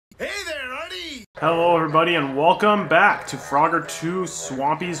ready! Hello everybody and welcome back to Frogger 2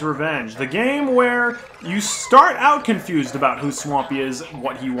 Swampy's Revenge. The game where you start out confused about who Swampy is,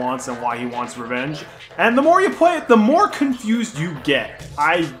 what he wants, and why he wants revenge. And the more you play it, the more confused you get.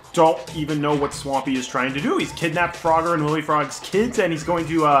 I don't even know what Swampy is trying to do. He's kidnapped Frogger and Lily Frog's kids and he's going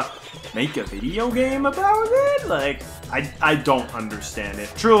to make a video game about it? Like, I don't understand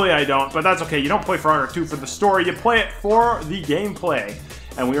it. Truly I don't, but that's okay. You don't play Frogger 2 for the story, you play it for the gameplay.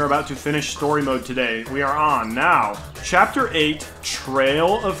 And we are about to finish story mode today. We are on now. Chapter 8,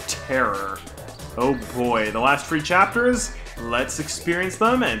 Trail of Terror. Oh boy, the last 3 chapters. Let's experience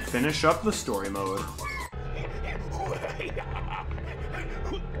them and finish up the story mode.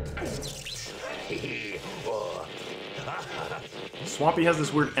 Swampy has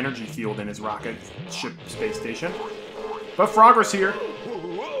this weird energy field in his rocket ship space station. But Frogger's here.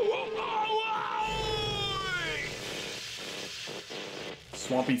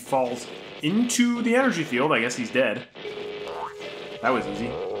 Swampy falls into the energy field. I guess he's dead. That was easy.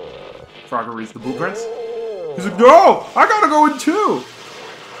 Frogger reads the blueprints. He's like, no! I gotta go in too!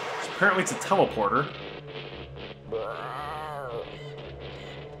 So apparently it's a teleporter.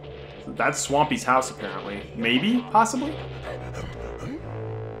 So that's Swampy's house, apparently. Maybe? Possibly?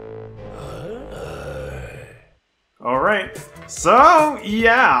 Alright. So,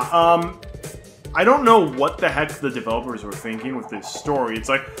 yeah, I don't know what the heck the developers were thinking with this story. It's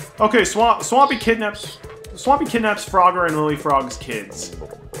like, okay, Swampy kidnaps Frogger and Lily Frog's kids.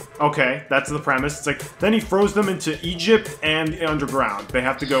 Okay, that's the premise. It's like, then he throws them into Egypt and underground. They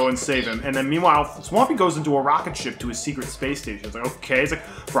have to go and save him. And then meanwhile, Swampy goes into a rocket ship to his secret space station. It's like, okay, it's like,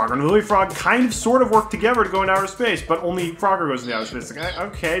 Frogger and Lily Frog kind of sort of work together to go into outer space, but only Frogger goes into outer space. It's like,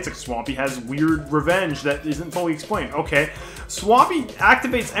 okay, it's like Swampy has weird revenge that isn't fully explained. Okay, Swampy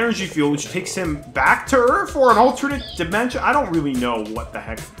activates energy field, which takes him back to Earth or an alternate dimension. I don't really know what the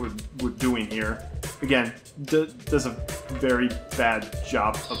heck we're doing here. Again, does a very bad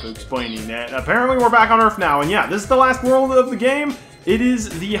job of explaining it. Apparently we're back on Earth now, and yeah, this is the last world of the game. It is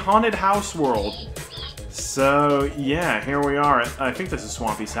the haunted house world. So, yeah, here we are. I think this is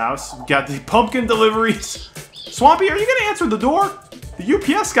Swampy's house. We've got the pumpkin deliveries. Swampy, are you gonna answer the door? The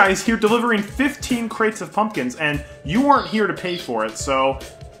UPS guy is here delivering 15 crates of pumpkins, and you weren't here to pay for it, so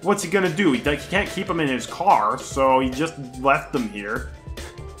what's he gonna do? He can't keep them in his car, so he just left them here.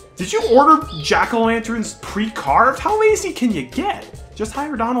 Did you order jack-o'-lanterns pre-carved? How lazy can you get? Just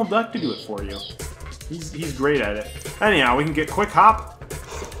hire Donald Duck to do it for you. He's great at it. Anyhow, we can get quick hop.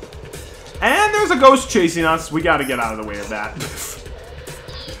 And there's a ghost chasing us. We gotta get out of the way of that.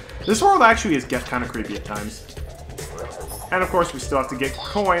 This world actually is kind of creepy at times. And of course, we still have to get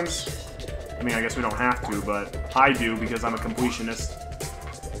coins. I mean, I guess we don't have to, but I do because I'm a completionist.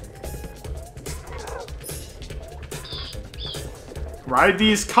 Ride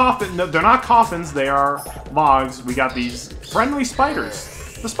these coffins. No, they're not coffins, they are logs. We got these friendly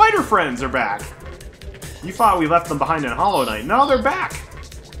spiders. The spider friends are back. You thought we left them behind in Hollow Knight. No, they're back.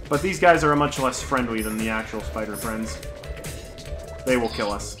 But these guys are much less friendly than the actual spider friends. They will kill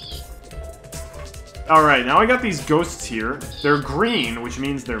us. Alright, now we got these ghosts here. They're green, which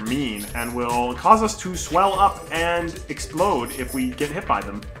means they're mean, and will cause us to swell up and explode if we get hit by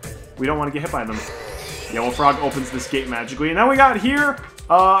them. We don't want to get hit by them. Yellow Frog opens this gate magically. And now we got here,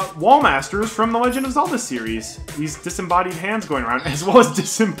 Wall Masters from the Legend of Zelda series. These disembodied hands going around, as well as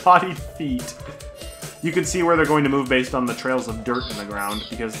disembodied feet. You can see where they're going to move based on the trails of dirt in the ground,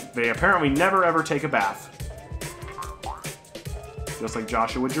 because they apparently never ever take a bath. Just like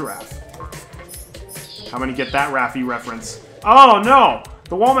Joshua Giraffe. How many get that Raffi reference? Oh no!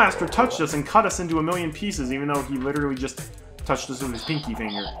 The Wall Master touched us and cut us into a million pieces, even though he literally just touched us with his pinky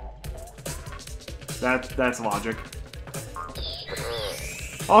finger. That's logic.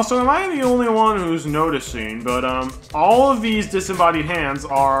 Also, am I the only one who's noticing, but all of these disembodied hands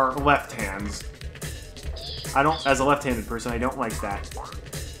are left hands. As a left-handed person, I don't like that. What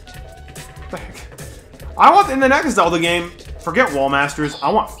the heck? I want, in the next Zelda game, forget Wall Masters, I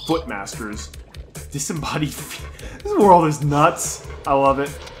want Foot Masters. Disembodied feet. This world is nuts. I love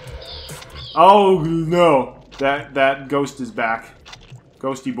it. Oh no. That ghost is back.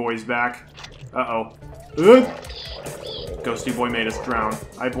 Ghosty boy's back. Uh-oh. Ghosty boy made us drown.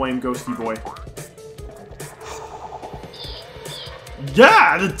 I blame Ghosty boy.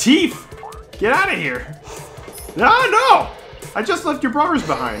 Yeah, the teeth! Get out of here! Ah, no! I just left your brothers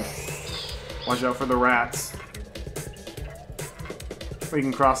behind. Watch out for the rats. We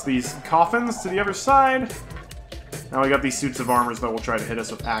can cross these coffins to the other side. Now we got these suits of armor that will try to hit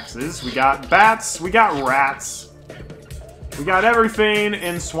us with axes. We got bats, we got rats. We got everything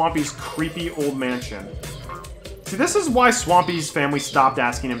in Swampy's creepy old mansion. See, this is why Swampy's family stopped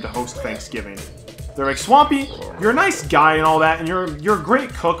asking him to host Thanksgiving. They're like, Swampy, you're a nice guy and all that, and you're a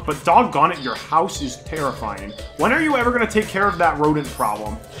great cook, but doggone it, your house is terrifying. When are you ever going to take care of that rodent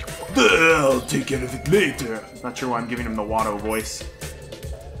problem? I'll take care of it later. Not sure why I'm giving him the Watto voice.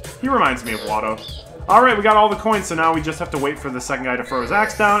 He reminds me of Watto. Alright, we got all the coins, so now we just have to wait for the second guy to throw his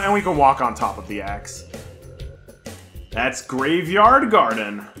axe down, and we can walk on top of the axe. That's Graveyard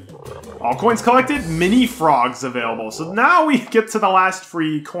Garden. All coins collected, mini frogs available. So now we get to the last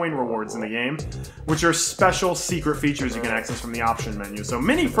free coin rewards in the game, which are special secret features you can access from the option menu. So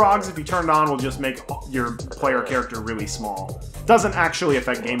mini frogs, if you turn it on, will just make your player character really small. Doesn't actually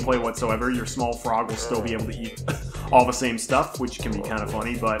affect gameplay whatsoever. Your small frog will still be able to eat all the same stuff, which can be kind of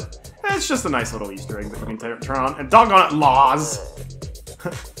funny, but it's just a nice little Easter egg that you can turn on. And doggone it, Laws!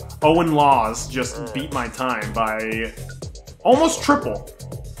 Owen Laws just beat my time by almost triple.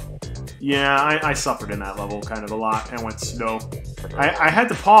 Yeah, I suffered in that level kind of a lot and went slow. I had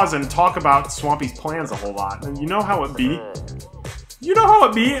to pause and talk about Swampy's plans a whole lot. And you know how it be? You know how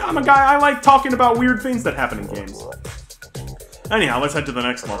it be? I'm a guy, I like talking about weird things that happen in games. Anyhow, let's head to the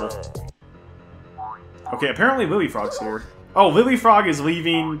next level. Okay, apparently Lily Frog's here. Oh, Lily Frog is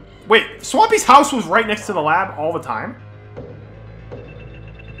leaving... Wait, Swampy's house was right next to the lab all the time?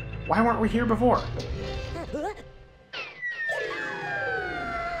 Why weren't we here before?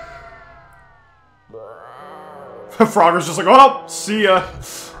 Frogger's just like, oh, see ya.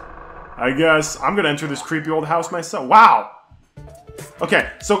 I guess I'm gonna enter this creepy old house myself. Wow. Okay,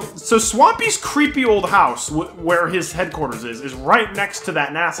 so Swampy's creepy old house, where his headquarters is right next to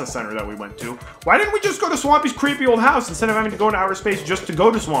that NASA center that we went to. Why didn't we just go to Swampy's creepy old house instead of having to go into outer space just to go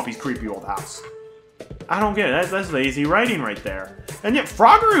to Swampy's creepy old house? I don't get it. That's lazy writing right there. And yet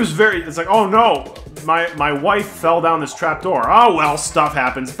Frogger is very... It's like, oh no, my wife fell down this trapdoor. Oh well, stuff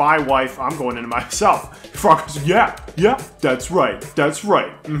happens. Bye, wife. I'm going into myself. Frogger's, yeah, that's right.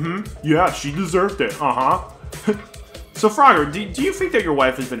 Yeah, she deserved it. So Frogger, do you think that your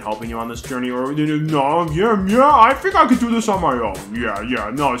wife has been helping you on this journey, or no? Yeah, I think I could do this on my own.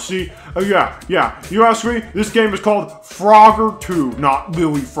 Yeah, no, see, yeah. You ask me, this game is called Frogger 2, not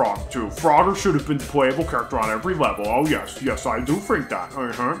Lily Frog 2. Frogger should have been the playable character on every level. Oh yes, I do think that.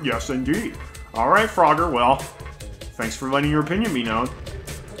 Yes indeed. All right, Frogger. Well, thanks for letting your opinion be known.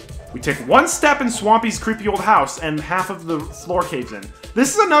 We take one step in Swampy's creepy old house, and half of the floor caves in.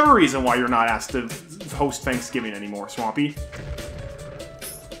 This is another reason why you're not asked to host Thanksgiving anymore, Swampy.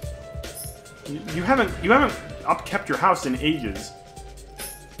 You haven't upkept your house in ages.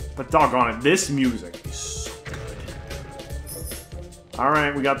 But doggone it, this music is so good.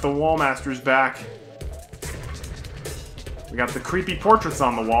 Alright, we got the wall masters back. We got the creepy portraits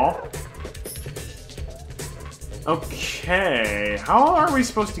on the wall. Okay, how are we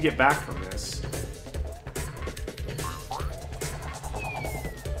supposed to get back from this?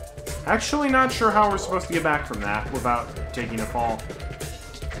 Actually not sure how we're supposed to get back from that without taking a fall.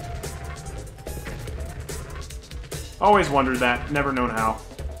 Always wondered that, never known how.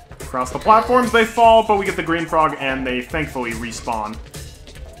 Across the platforms they fall, but we get the green frog and they thankfully respawn.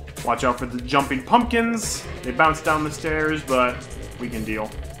 Watch out for the jumping pumpkins. They bounce down the stairs, but we can deal.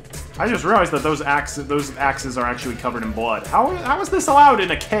 I just realized that those axes are actually covered in blood. How is this allowed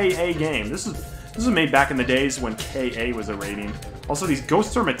in a KA game? This is made back in the days when KA was a rating. Also, these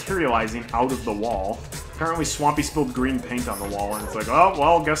ghosts are materializing out of the wall. Apparently, Swampy spilled green paint on the wall, and it's like, oh,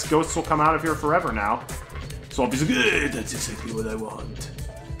 well, guess ghosts will come out of here forever now. Swampy's like, that's exactly what I want.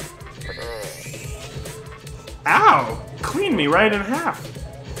 Ow! Cleaned me right in half.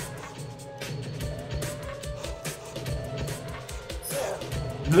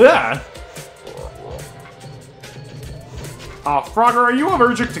 Blech. Frogger, are you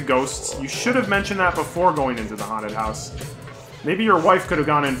allergic to ghosts? You should have mentioned that before going into the haunted house. Maybe your wife could have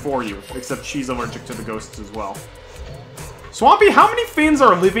gone in for you, except she's allergic to the ghosts as well. Swampy, how many fins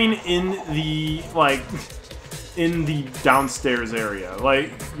are living in the, in the downstairs area?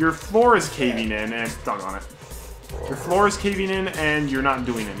 Like, your floor is caving in, and doggone it. Your floor is caving in, and you're not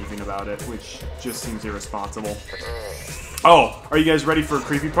doing anything about it, which just seems irresponsible. Oh, are you guys ready for a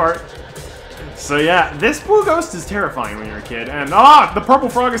creepy part? So yeah, this blue ghost is terrifying when you're a kid, and the purple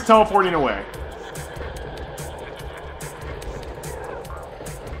frog is teleporting away.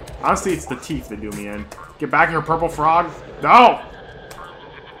 Honestly, it's the teeth that do me in. Get back here, purple frog. No!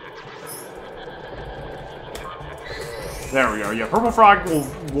 There we go. Yeah, purple frog will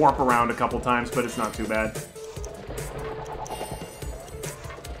warp around a couple times, but it's not too bad.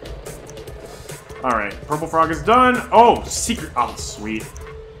 Alright, purple frog is done. Oh, secret. Oh, sweet.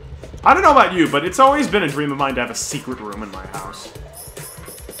 I don't know about you, but it's always been a dream of mine to have a secret room in my house.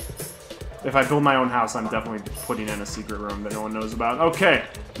 If I build my own house, I'm definitely putting in a secret room that no one knows about. Okay,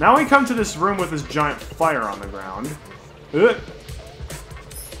 now we come to this room with this giant fire on the ground. Ugh.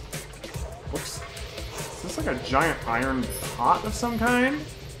 Looks... Is this like a giant iron pot of some kind?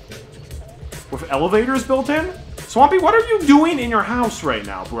 With elevators built in? Swampy, what are you doing in your house right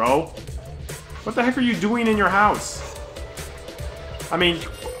now, bro? What the heck are you doing in your house? I mean,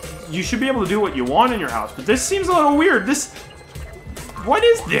 you should be able to do what you want in your house, but this seems a little weird. This... What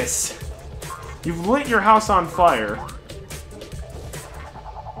is this? You've lit your house on fire.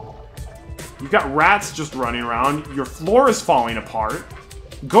 You've got rats just running around. Your floor is falling apart.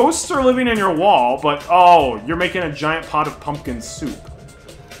 Ghosts are living in your wall, but... Oh, you're making a giant pot of pumpkin soup.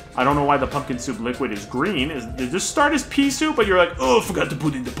 I don't know why the pumpkin soup liquid is green. Did this start as pea soup, but you're like, oh, I forgot to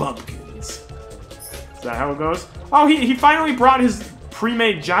put in the pumpkins. Is that how it goes? Oh, he finally brought his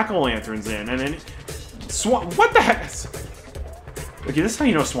pre-made jack-o'-lanterns in, and then... What the heck? Okay, this is how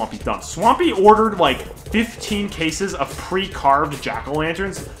you know Swampy's done. Swampy ordered, like, 15 cases of pre-carved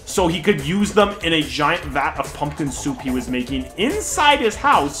jack-o'-lanterns so he could use them in a giant vat of pumpkin soup he was making inside his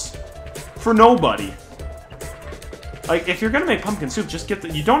house for nobody. Like, if you're gonna make pumpkin soup, just get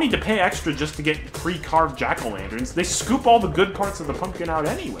the... You don't need to pay extra just to get pre-carved jack-o'-lanterns. They scoop all the good parts of the pumpkin out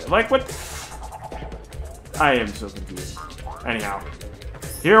anyway. Like, what... I am so confused. Anyhow.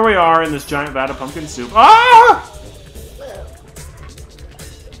 Here we are in this giant vat of pumpkin soup. Ah!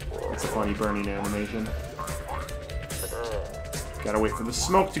 That's a funny burning animation. Gotta wait for the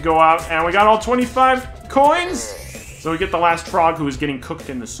smoke to go out, and we got all 25 coins! So we get the last frog who is getting cooked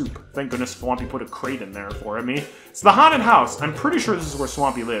in the soup. Thank goodness Swampy put a crate in there for me. It's the haunted house. I'm pretty sure this is where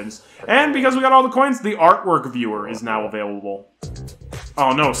Swampy lives. And because we got all the coins, the artwork viewer is now available.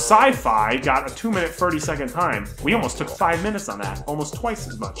 Oh no, Sci-Fi got a 2-minute 30-second time. We almost took 5 minutes on that. Almost twice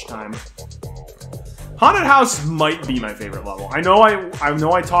as much time. Haunted House might be my favorite level. I know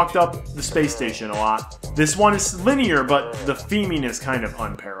I talked up the space station a lot. This one is linear, but the theming is kind of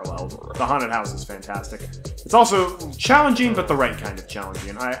unparalleled. The Haunted House is fantastic. It's also challenging, but the right kind of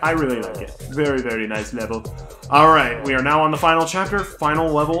challenging. I really like it. Very, very nice level. Alright, we are now on the final chapter,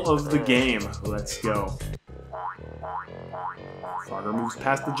 final level of the game. Let's go. Frogger moves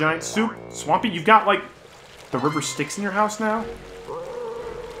past the giant soup. Swampy, you've got, like, the river Styx in your house now?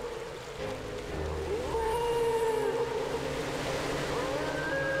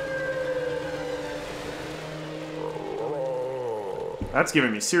 That's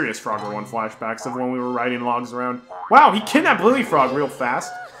giving me serious Frogger 1 flashbacks of when we were riding logs around. Wow, he kidnapped Lily Frog real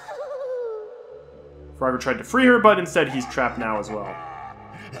fast. Frogger tried to free her, but instead he's trapped now as well.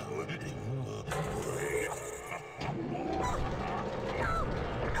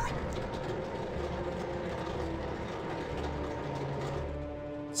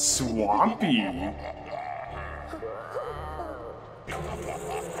 Swampy.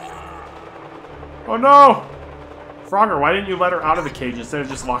 Oh no! Frogger, why didn't you let her out of the cage instead of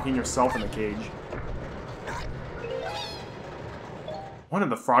just locking yourself in the cage? One of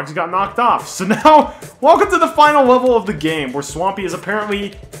the frogs got knocked off. So now, welcome to the final level of the game, where Swampy is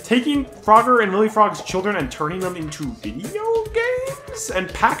apparently taking Frogger and Lily Frog's children and turning them into video games?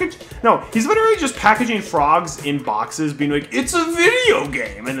 And No, he's literally just packaging frogs in boxes, being like, it's a video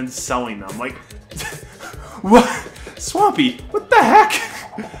game! And then selling them. Like, what? Swampy, what the heck?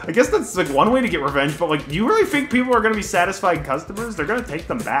 I guess that's like one way to get revenge, but like, do you really think people are going to be satisfied customers? They're going to take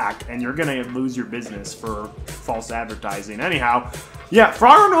them back, and you're going to lose your business for false advertising. Anyhow, yeah,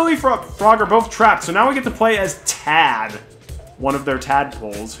 Frogger and Lily Frog are both trapped, so now we get to play as Tad, one of their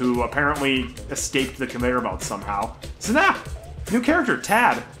tadpoles, who apparently escaped the conveyor belt somehow. So now, new character,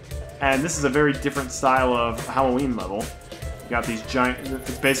 Tad. And this is a very different style of Halloween level. You got these giant...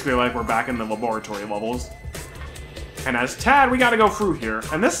 It's basically like we're back in the laboratory levels. And as Tad, we gotta go through here.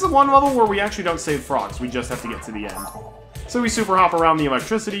 And this is the one level where we actually don't save frogs. We just have to get to the end. So we super hop around the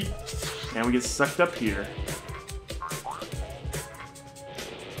electricity, and we get sucked up here.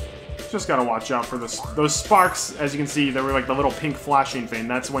 Just gotta watch out for those sparks. As you can see, they were like the little pink flashing thing.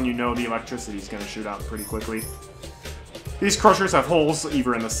 That's when you know the electricity is gonna shoot out pretty quickly. These crushers have holes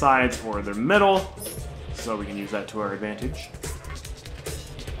either in the sides or the middle, so we can use that to our advantage.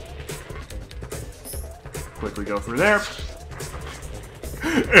 Quickly go through there.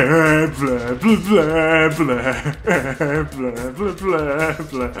 Blah, blah, blah, blah, blah,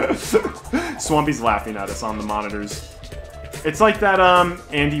 blah, blah. Swampy's laughing at us on the monitors. It's like that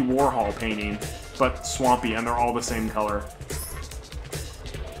Andy Warhol painting, but Swampy, and they're all the same color.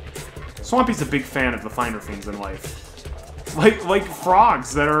 Swampy's a big fan of the finer things in life. Like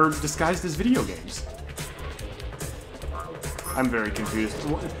frogs that are disguised as video games. I'm very confused.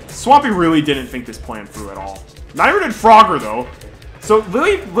 Swampy really didn't think this plan through at all. Neither did Frogger, though. So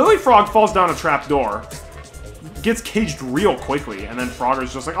Lily Frog falls down a trap door, gets caged real quickly, and then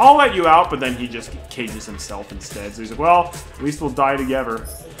Frogger's just like, I'll let you out, but then he just cages himself instead. So he's like, well, at least we'll die together.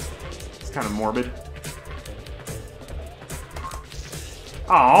 It's kind of morbid.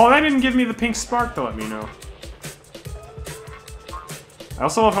 Oh, that didn't give me the pink spark to let me know. I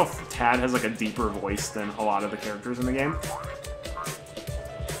also love how Tad has like a deeper voice than a lot of the characters in the game.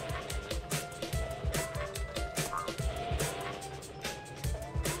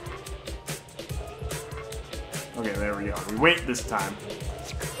 Okay, there we go. We wait this time.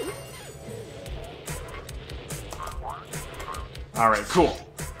 Alright, cool.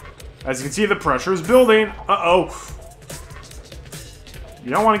 As you can see, the pressure is building. Uh-oh. You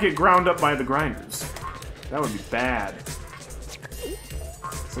don't want to get ground up by the grinders. That would be bad.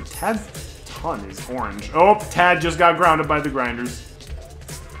 So Tad's ton is orange. Oh, Tad just got grounded by the grinders.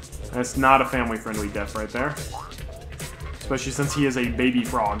 That's not a family-friendly death right there. Especially since he is a baby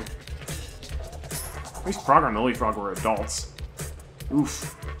frog. At least Frogger and Lily Frog were adults.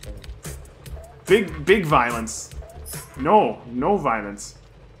 Oof. Big violence. No violence.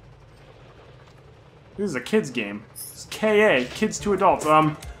 This is a kid's game. It's KA, kids to adults.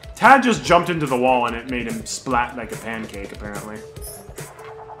 Tad just jumped into the wall and it made him splat like a pancake, apparently.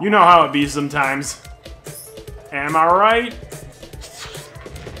 You know how it be sometimes. Am I right?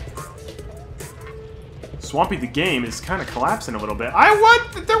 Swampy the game is kind of collapsing a little bit.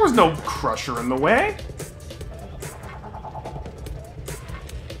 What? There was no crusher in the way.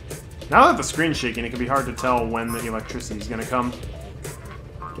 Now that the screen's shaking, it can be hard to tell when the electricity is gonna come.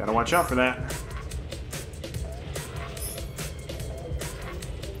 Gotta watch out for that.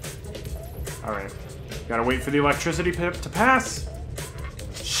 Alright. Gotta wait for the electricity to pass.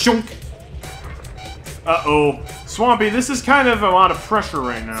 Shunk! Uh-oh. Swampy, this is kind of a lot of pressure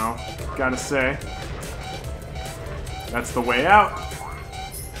right now. Gotta say. That's the way out.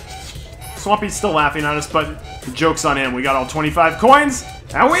 Swampy's still laughing at us, but the joke's on him. We got all 25 coins,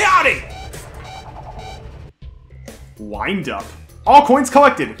 and we outie! Wind up. All coins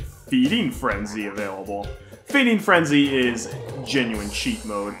collected. Feeding Frenzy available. Feeding Frenzy is genuine cheat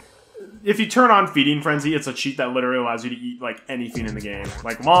mode. If you turn on Feeding Frenzy, it's a cheat that literally allows you to eat, like, anything in the game.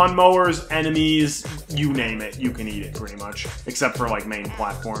 Like, lawnmowers, enemies, you name it. You can eat it, pretty much. Except for, like, main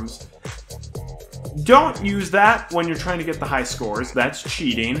platforms. Don't use that when you're trying to get the high scores. That's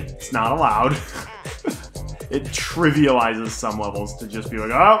cheating. It's not allowed. It trivializes some levels to just be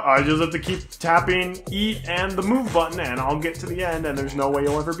like, oh, I just have to keep tapping eat and the move button and I'll get to the end and there's no way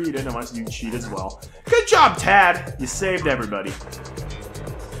you'll ever beat it unless you cheat as well. Good job, Tad! You saved everybody.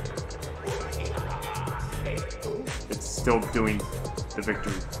 It's still doing the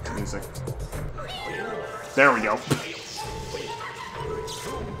victory music. There we go.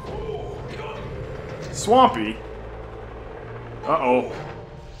 Swampy. Uh-oh.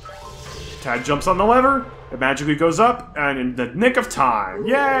 Tad jumps on the lever. It magically goes up, and in the nick of time.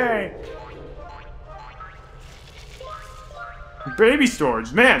 Yay! Baby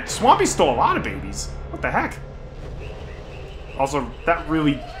storage. Man, Swampy stole a lot of babies. What the heck? Also, that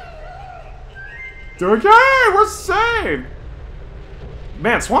really... Okay, we're saved!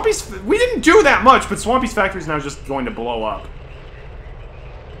 Man, Swampy's... We didn't do that much, but Swampy's factory is now just going to blow up.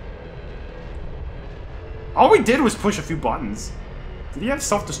 All we did was push a few buttons. Did he have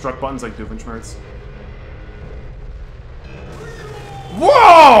self-destruct buttons like Doofenshmirtz?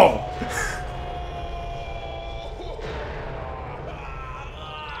 Whoa!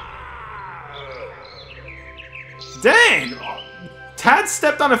 Dang! Tad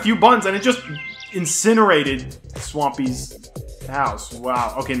stepped on a few buttons and it just incinerated Swampy's house.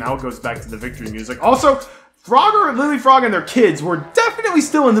 Wow. Okay, now it goes back to the victory music. Also, Frogger and Lily Frog and their kids were definitely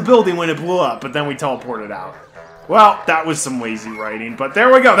still in the building when it blew up, but then we teleported out. Well, that was some lazy writing, but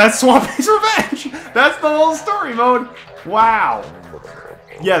there we go. That's Swampy's Revenge. That's the whole story mode. Wow.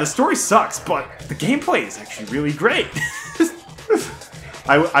 Yeah, the story sucks, but the gameplay is actually really great.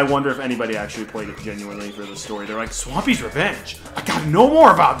 I wonder if anybody actually played it genuinely for the story. They're like, Swampy's Revenge. I gotta know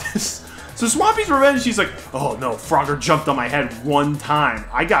more about this. So Swampy's Revenge, she's like, oh no, Frogger jumped on my head one time.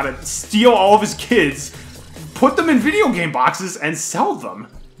 I gotta steal all of his kids, put them in video game boxes, and sell them.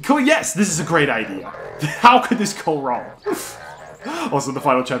 Cool, yes, this is a great idea. How could this go wrong? Also, the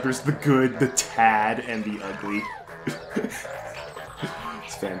final chapter is the good, the Tad, and the ugly.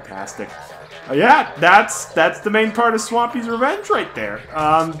 It's fantastic. Yeah, that's the main part of Swampy's Revenge right there.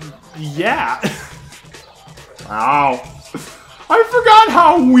 Yeah. Wow. I forgot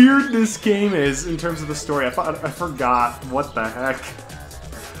how weird this game is in terms of the story. I forgot. What the heck?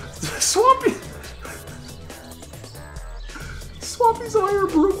 Swampy's iron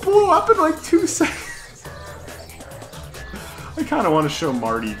blew up in like 2 seconds. I kind of want to show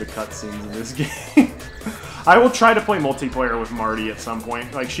Marty the cutscenes in this game. I will try to play multiplayer with Marty at some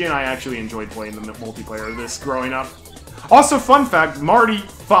point. Like, she and I actually enjoyed playing the multiplayer of this growing up. Also, fun fact, Marty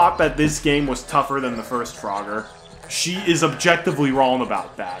thought that this game was tougher than the first Frogger. She is objectively wrong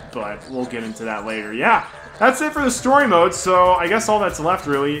about that, but we'll get into that later. Yeah, that's it for the story mode, so I guess all that's left,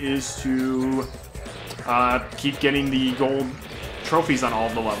 really, is to keep getting the gold trophies on all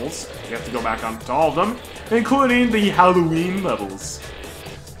of the levels. You have to go back on to all of them, including the Halloween levels.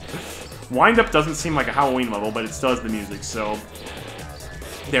 Wind-Up doesn't seem like a Halloween level, but it still has the music, so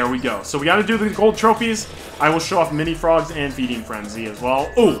there we go. So we gotta do the gold trophies. I will show off Mini Frogs and Feeding Frenzy as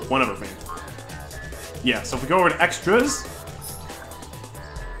well. Oh, one other thing. Yeah, so if we go over to extras,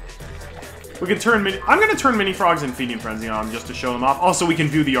 we can turn I'm going to turn Mini Frogs and Feeding Frenzy on just to show them off. Also, we can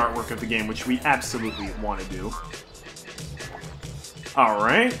view the artwork of the game, which we absolutely want to do.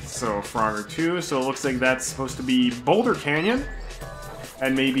 Alright, so Frogger 2, so it looks like that's supposed to be Boulder Canyon,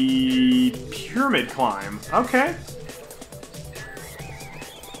 and maybe Pyramid Climb. Okay.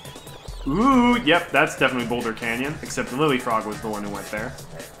 Ooh, yep, that's definitely Boulder Canyon, except Lily Frog was the one who went there.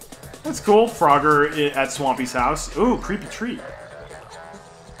 That's cool. Frogger at Swampy's house. Ooh, creepy tree.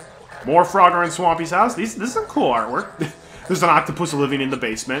 More Frogger in Swampy's house. This is some cool artwork. There's an octopus living in the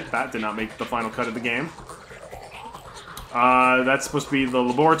basement. That did not make the final cut of the game. That's supposed to be the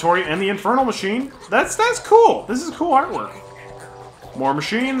laboratory and the infernal machine. That's cool. This is cool artwork. More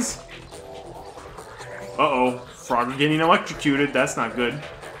machines. Uh-oh. Frogger getting electrocuted. That's not good.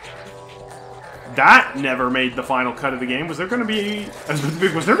 That never made the final cut of the game. Was there going to be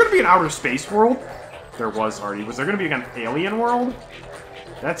an outer space world? There was already. Was there going to be an alien world?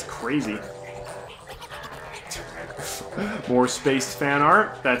 That's crazy. More space fan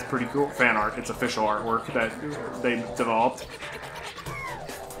art. That's pretty cool. Fan art. It's official artwork that they developed.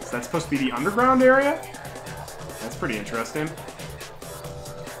 Is that supposed to be the underground area? That's pretty interesting.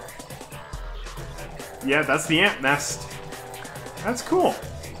 Yeah, that's the ant nest. That's cool.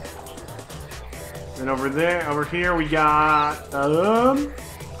 And over here, we got, oh,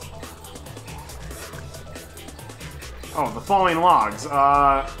 the falling logs.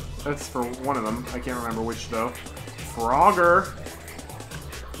 That's for one of them. I can't remember which, though. Frogger.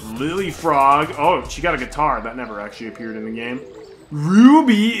 Lily Frog. Oh, she got a guitar. That never actually appeared in the game.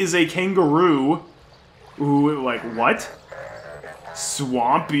 Ruby is a kangaroo. Ooh, like, what?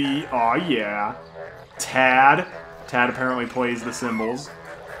 Swampy. Oh, yeah. Tad. Tad apparently plays the cymbals.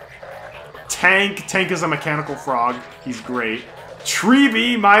 Tank. Tank is a mechanical frog. He's great.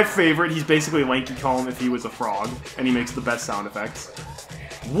 Treeby, my favorite. He's basically Lanky Calm if he was a frog, and he makes the best sound effects.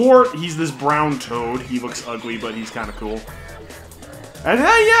 Wart, he's this brown toad. He looks ugly, but he's kind of cool. And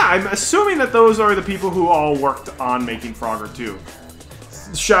yeah, I'm assuming that those are the people who all worked on making Frogger 2.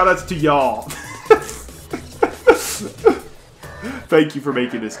 Shoutouts to y'all. Thank you for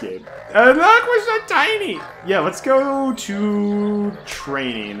making this game. And look, we're so tiny! Yeah, let's go to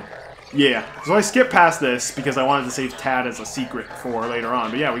training. Yeah, so I skipped past this because I wanted to save Tad as a secret for later on.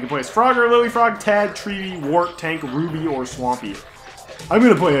 But yeah, we can play as Frogger, Lily Frog, Tad, Treeby, Wart, Tank, Ruby, or Swampy. I'm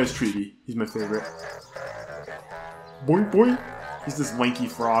gonna play as Treeby. He's my favorite. Boing boing. He's this lanky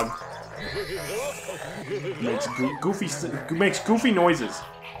frog. Makes goofy noises.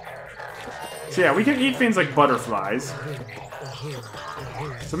 So yeah, we can eat things like butterflies.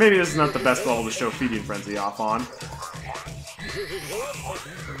 So maybe this is not the best level to show Feeding Frenzy off on.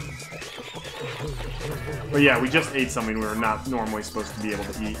 But yeah, we just ate something we were not normally supposed to be able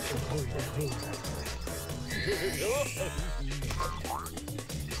to eat.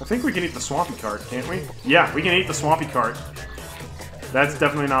 I think we can eat the Swampy Cart, can't we? Yeah, we can eat the Swampy Cart. That's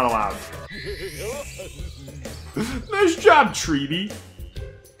definitely not allowed. Nice job, Treeby.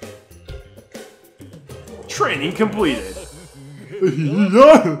 Training completed.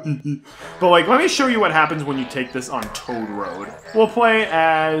 But like, let me show you what happens when you take this on Toad Road. We'll play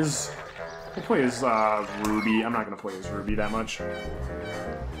as Ruby. I'm not gonna play as Ruby that much.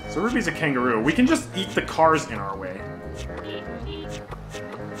 So Ruby's a kangaroo. We can just eat the cars in our way.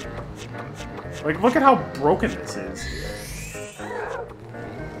 Like, look at how broken this is.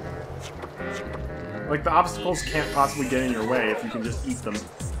 Like, the obstacles can't possibly get in your way if you can just eat them.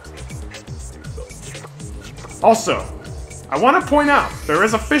 Also, I want to point out, there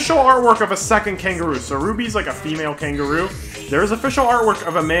is official artwork of a second kangaroo. So Ruby's like a female kangaroo. There is official artwork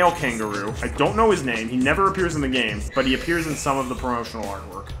of a male kangaroo. I don't know his name. He never appears in the game, but he appears in some of the promotional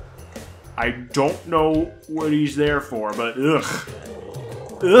artwork. I don't know what he's there for, but ugh.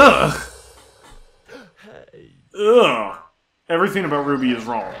 Ugh. Ugh. Everything about Ruby is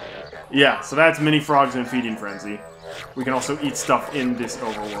wrong. Yeah, so that's Mini Frogs and Feeding Frenzy. We can also eat stuff in this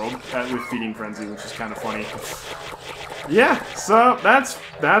overworld with Feeding Frenzy, which is kind of funny. Yeah, so that's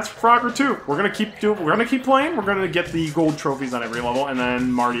Frogger 2. We're gonna keep playing. We're gonna get the gold trophies on every level, and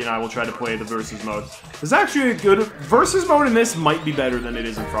then Marty and I will try to play the versus mode. There's actually a good versus mode in this might be better than it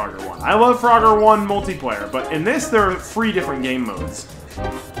is in Frogger 1. I love Frogger 1 multiplayer, but in this there are 3 different game modes.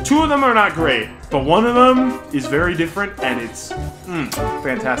 2 of them are not great, but one of them is very different, and it's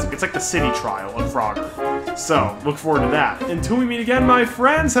fantastic. It's like the city trial of Frogger. So, look forward to that. Until we meet again, my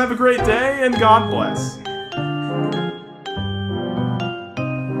friends, have a great day, and God bless.